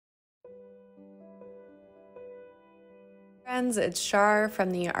friends, it's Char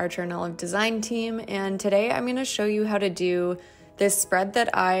from the Art Journal of Design team, and today I'm going to show you how to do this spread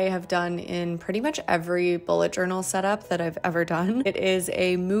that I have done in pretty much every bullet journal setup that I've ever done. It is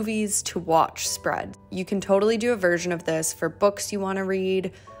a movies to watch spread. You can totally do a version of this for books you want to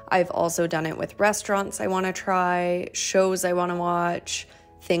read. I've also done it with restaurants I want to try, shows I want to watch,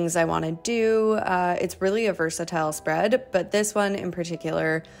 things I want to do. It's really a versatile spread, but this one in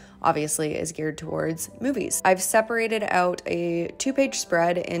particular obviously is geared towards movies. I've separated out a 2-page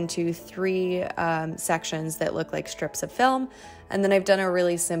spread into 3 sections that look like strips of film, and then I've done a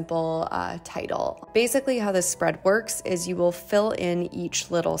really simple title. Basically how this spread works is you will fill in each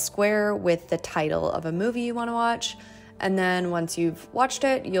little square with the title of a movie you want to watch, and then once you've watched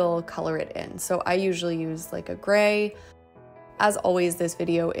it, you'll color it in. So I usually use like a gray. As always, this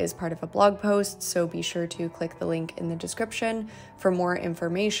video is part of a blog post, so be sure to click the link in the description for more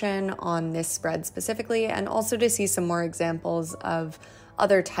information on this spread specifically, and also to see some more examples of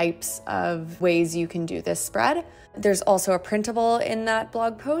other types of ways you can do this spread. There's also a printable in that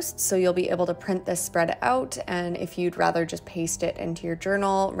blog post, so you'll be able to print this spread out, and if you'd rather just paste it into your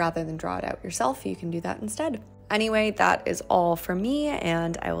journal rather than draw it out yourself, you can do that instead. Anyway, that is all from me,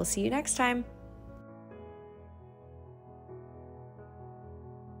 and I will see you next time.